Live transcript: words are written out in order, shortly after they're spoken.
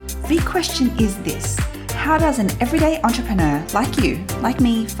big question is this: how does an everyday entrepreneur like you, like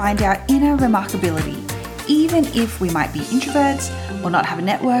me, find our inner remarkability, even if we might be introverts or not have a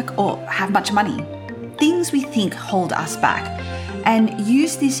network or have much money? Things we think hold us back, and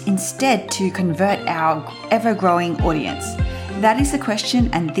use this instead to convert our ever-growing audience. That is the question,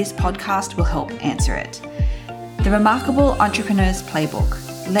 and this podcast will help answer it. The Remarkable Entrepreneur's Playbook.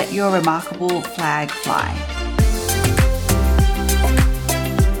 Let your remarkable flag fly.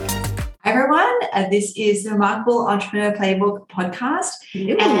 Hi everyone, this is the Remarkable Entrepreneur Playbook podcast.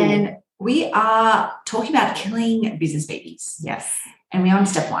 Ooh. And we are talking about killing business babies. Yes, And we're on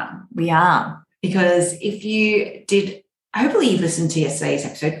step one. we are. Because if you did, hopefully you've listened to yesterday's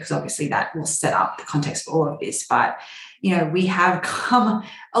episode, because obviously that will set up the context for all of this. But, you know, we have come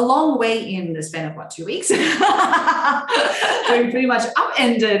a long way in the span of 2 weeks. We pretty much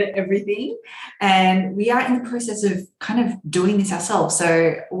upended everything. And we are in the process of kind of doing this ourselves.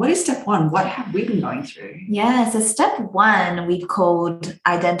 So what is step one? What have we been going through? Yeah, so step one, we've called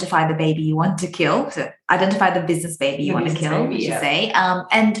identify the baby you want to kill. So identify the business baby you want to kill, we should say.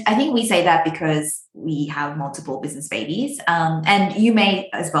 And I think we say that because we have multiple business babies. And you may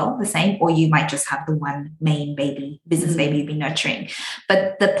as well, the same, or you might just have the one main business baby you've been nurturing.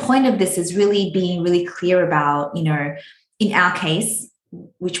 But the point of this is really being really clear about, you know, in our case,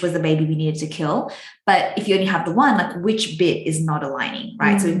 which was the baby we needed to kill. But if you only have the one, like which bit is not aligning,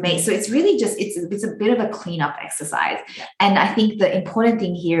 right? So it's really just, it's a bit of a cleanup exercise. Yeah. And I think the important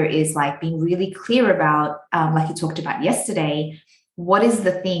thing here is like being really clear about, like you talked about yesterday, what is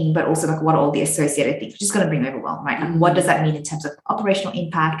the thing, but also like what are all the associated things, which is going to bring overwhelm, right? Like what does that mean in terms of operational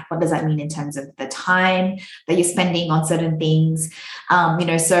impact? What does that mean in terms of the time that you're spending on certain things? You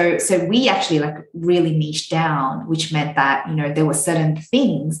know, so we actually like really niched down, which meant that, you know, there were certain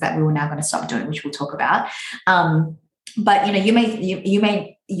things that we were now going to stop doing, which we'll talk about. But, you know, if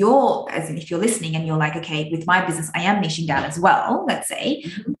you're listening and you're like, okay, with my business, I am niching down as well, let's say,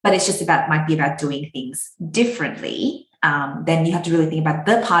 but it's just might be about doing things differently. Then you have to really think about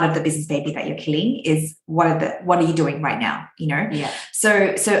the part of the business baby that you're killing is what are you doing right now, you know? Yeah.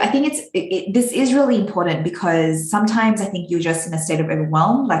 So I think this is really important, because sometimes I think you're just in a state of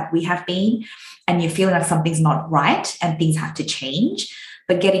overwhelm, like we have been, and you're feeling like something's not right and things have to change,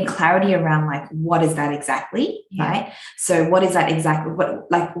 but getting clarity around like, what is that exactly, right? So what is that exactly?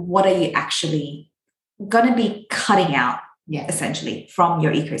 What are you actually going to be cutting out essentially from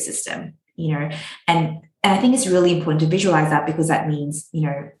your ecosystem, you know? And I think it's really important to visualize that, because that means, you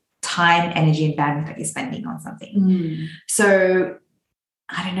know, time, energy, and bandwidth that you're spending on something. So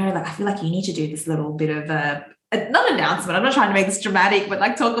I don't know, like, I feel like you need to do this little bit of not announcement. I'm not trying to make this dramatic, but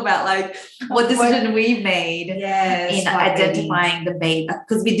like talk about like what decision we've made in identifying the baby.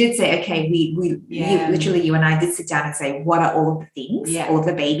 Because we did say, okay, you and I did sit down and say, what are all of the things, all of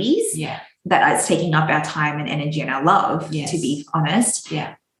the babies that is taking up our time and energy and our love, to be honest.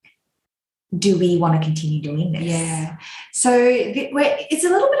 Yeah. Do we want to continue doing this? Yeah. So it's a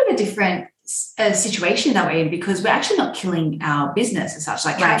little bit of a different situation that we're in, because we're actually not killing our business as such.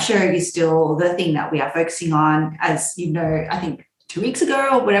 Like capture is still the thing that we are focusing on. As you know, I think 2 weeks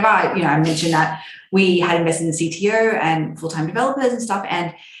ago or whatever, I mentioned that we had invested in CTO and full-time developers and stuff.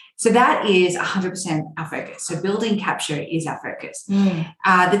 And so that is 100% our focus. So building capture is our focus.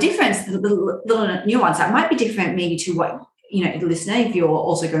 The difference, the little nuance that might be different maybe to what, you know, the listener, if you're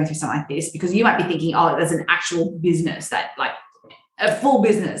also going through something like this, because you might be thinking, oh, there's an actual business that, like a full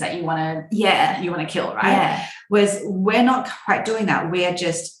business that you want to kill, right? Yeah. Whereas we're not quite doing that. We're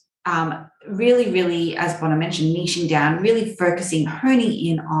just really, really, as Bona mentioned, niching down, really focusing, honing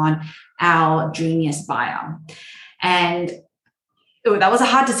in on our dreamiest buyer. And that was a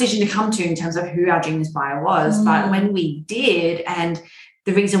hard decision to come to in terms of who our dreamiest buyer was. But when we did, and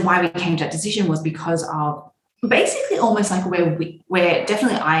the reason why we came to that decision was because of basically almost like where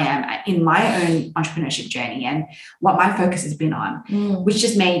definitely I am in my own entrepreneurship journey and what my focus has been on, which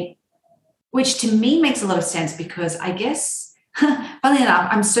to me makes a lot of sense, because I guess, funnily enough,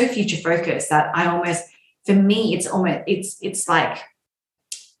 I'm so future focused that for me, it's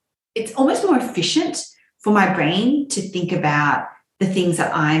almost more efficient for my brain to think about the things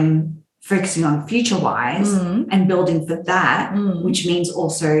that I'm focusing on future-wise and building for that, which means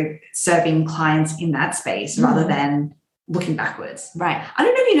also serving clients in that space rather than looking backwards. Right. I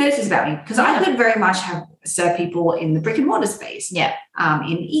don't know if you noticed this about me, because I could very much have served people in the brick and mortar space, in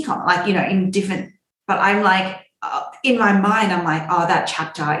e-com, like, you know, in different, but I'm like, in my mind, I'm like, oh, that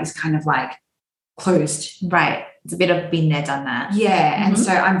chapter is kind of like closed. Right. It's a bit of been there, done that. Yeah. And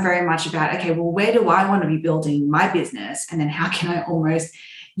so I'm very much about, okay, well, where do I want to be building my business? And then how can I almost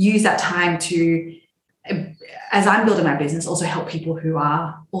use that time to as I'm building my business, also help people who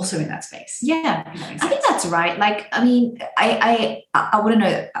are also in that space. Yeah, I think that's right. Like, I mean, I wouldn't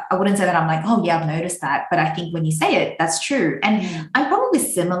know. I wouldn't say that I'm like, oh yeah, I've noticed that. But I think when you say it, that's true. And I'm probably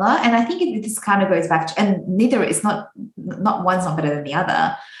similar. And I think this kind of goes back to, and neither, it's not one's not better than the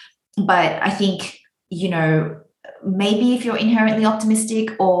other. But I think, you know, maybe if you're inherently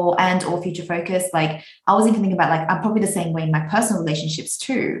optimistic or future focused, like I was even thinking about, like, I'm probably the same way in my personal relationships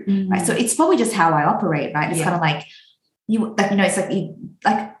too, right? So it's probably just how I operate, right? It's kind of like you, like, you know, it's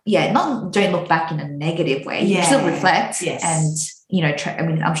like not don't look back in a negative way. You still reflect, and you know, I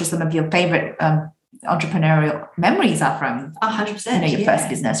mean, I'm sure some of your favorite entrepreneurial memories are from 100%, you know, your first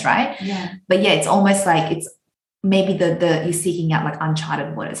business, right? Yeah, but yeah, it's almost like it's maybe the you're seeking out like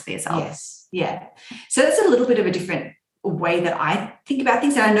uncharted waters for yourself. Yes. Yeah. So that's a little bit of a different way that I think about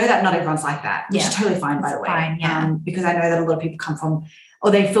things. And I know that not everyone's like that, which is totally fine, by the way. Fine, because I know that a lot of people come from,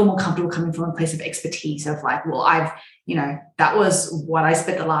 or they feel more comfortable coming from a place of expertise of like, well, you know, that was what I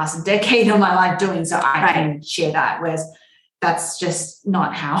spent the last decade of my life doing. So I can share that. Whereas that's just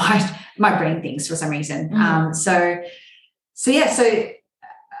not how my brain thinks for some reason. So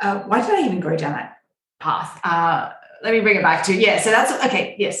why did I even go down that path? Let me bring it back to, so that's,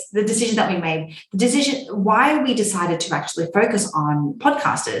 okay, yes, the decision that we made, why we decided to actually focus on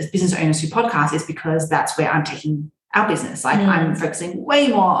podcasters, business owners who podcast, is because that's where I'm taking our business. Like I'm focusing way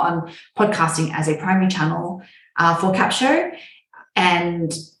more on podcasting as a primary channel for Capsho,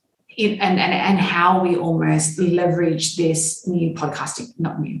 and how we almost leverage this new podcasting,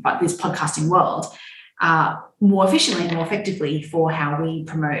 not new, but this podcasting world more efficiently and more effectively for how we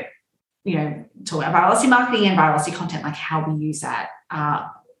promote, you know, talk about virality marketing and virality content, like how we use that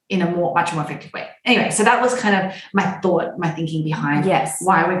in a much more effective way. Anyway, so that was kind of my thinking behind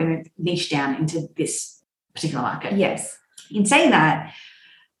why we're going to niche down into this particular market. Yes. In saying that,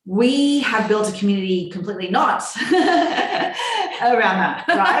 we have built a community completely not around that,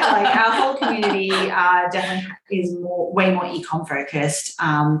 right? Like our whole community definitely is way more e-com focused.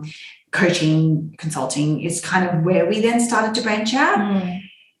 Coaching, consulting is kind of where we then started to branch out.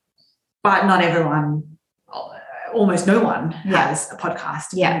 But not everyone, almost no one has a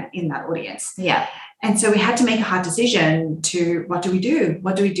podcast in that audience. Yeah. And so we had to make a hard decision to, what do we do?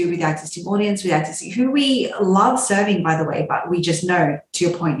 What do we do with our existing audience, with our existing, who we love serving, by the way, but we just know, to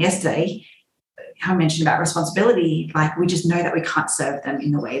your point yesterday, I mentioned about responsibility, like we just know that we can't serve them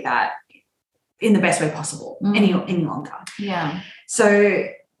in the best way possible any longer. Yeah. So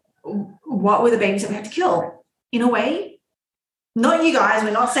what were the babies that we had to kill? In a way, not you guys,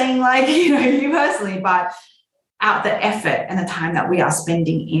 we're not saying like, you know, you personally, but out the effort and the time that we are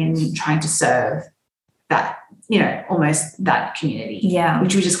spending in trying to serve that, you know, almost that community,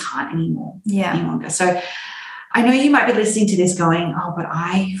 which we just can't any longer. So I know you might be listening to this going, oh, but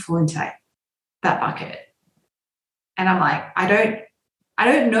I fall into that bucket. And I'm like, I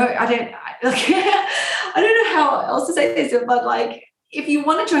don't know. I don't know how else to say this, but like, if you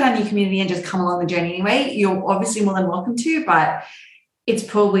want to join our new community and just come along the journey anyway, you're obviously more than welcome to, but it's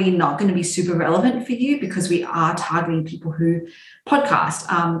probably not going to be super relevant for you because we are targeting people who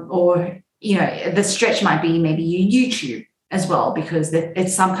podcast, or, you know, the stretch might be maybe YouTube as well, because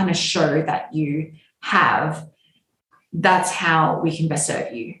it's some kind of show that you have. That's how we can best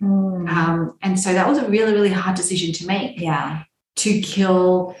serve you. And so that was a really, really hard decision to make. Yeah. To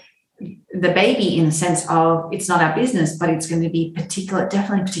kill the baby in the sense of it's not our business, but it's going to be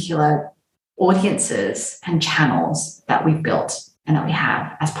definitely particular audiences and channels that we've built and that we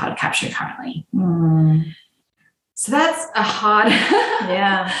have as part of Capsho currently. So that's a hard.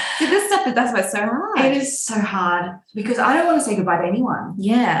 So this stuff, that's why it's so hard. It is so hard because I don't want to say goodbye to anyone.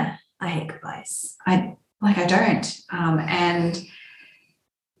 Yeah. I hate goodbyes. I don't. And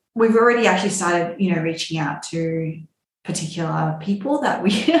we've already actually started, you know, reaching out to particular people that we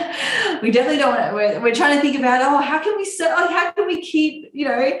definitely don't want to, we're trying to think about, how can we keep, you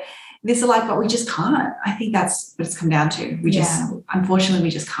know, this alive, but we just can't. I think that's what it's come down to. Unfortunately,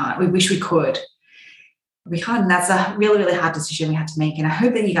 we just can't. We wish we could. We can't. And that's a really, really hard decision we had to make. And I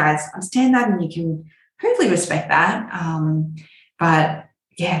hope that you guys understand that and you can hopefully respect that. But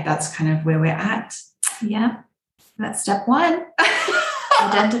yeah, that's kind of where we're at. Yeah. That's step one.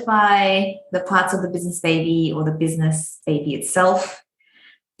 Identify the parts of the business baby or the business baby itself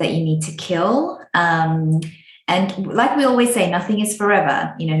that you need to kill. And like we always say, nothing is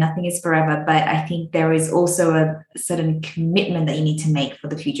forever, you know, nothing is forever. But I think there is also a certain commitment that you need to make for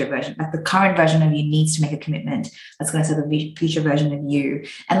the future version. Like the current version of you needs to make a commitment that's going to serve the future version of you.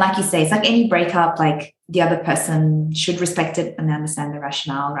 And like you say, it's like any breakup, like the other person should respect it and understand the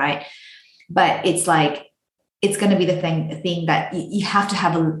rationale, right? But it's like, it's going to be the thing that you have to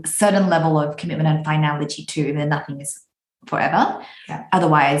have a certain level of commitment and finality to, even nothing is forever. Yeah.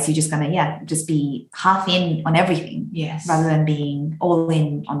 Otherwise, you're just going to, just be half in on everything. Yes. Rather than being all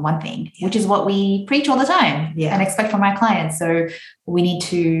in on one thing, which is what we preach all the time and expect from our clients. So we need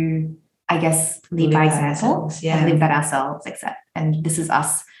to, I guess, lead by example and live that ourselves, and this is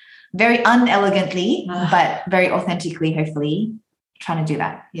us very unelegantly, but very authentically, hopefully, trying to do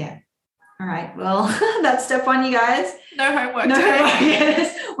that. Yeah. All right. Well, that's step one, you guys. No homework.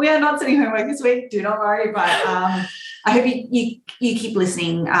 Yes. We are not doing homework this week. Do not worry. But I hope you keep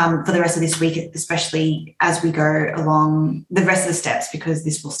listening for the rest of this week, especially as we go along the rest of the steps, because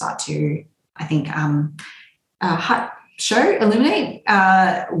this will start to, I think, illuminate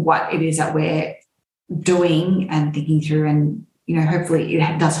what it is that we're doing and thinking through, and hopefully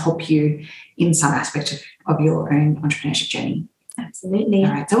it does help you in some aspect of your own entrepreneurship journey. Absolutely.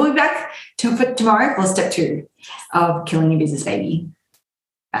 All right. So we'll be back for tomorrow for step 2 of killing your business baby.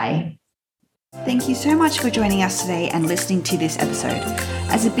 Bye. Thank you so much for joining us today and listening to this episode.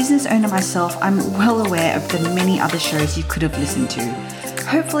 As a business owner myself, I'm well aware of the many other shows you could have listened to.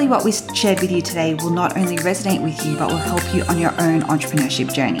 Hopefully what we shared with you today will not only resonate with you, but will help you on your own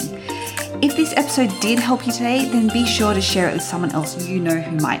entrepreneurship journey. If this episode did help you today, then be sure to share it with someone else you know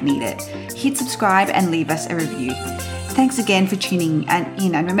who might need it. Hit subscribe and leave us a review. Thanks again for tuning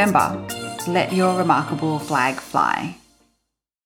in, and remember, let your remarkable flag fly.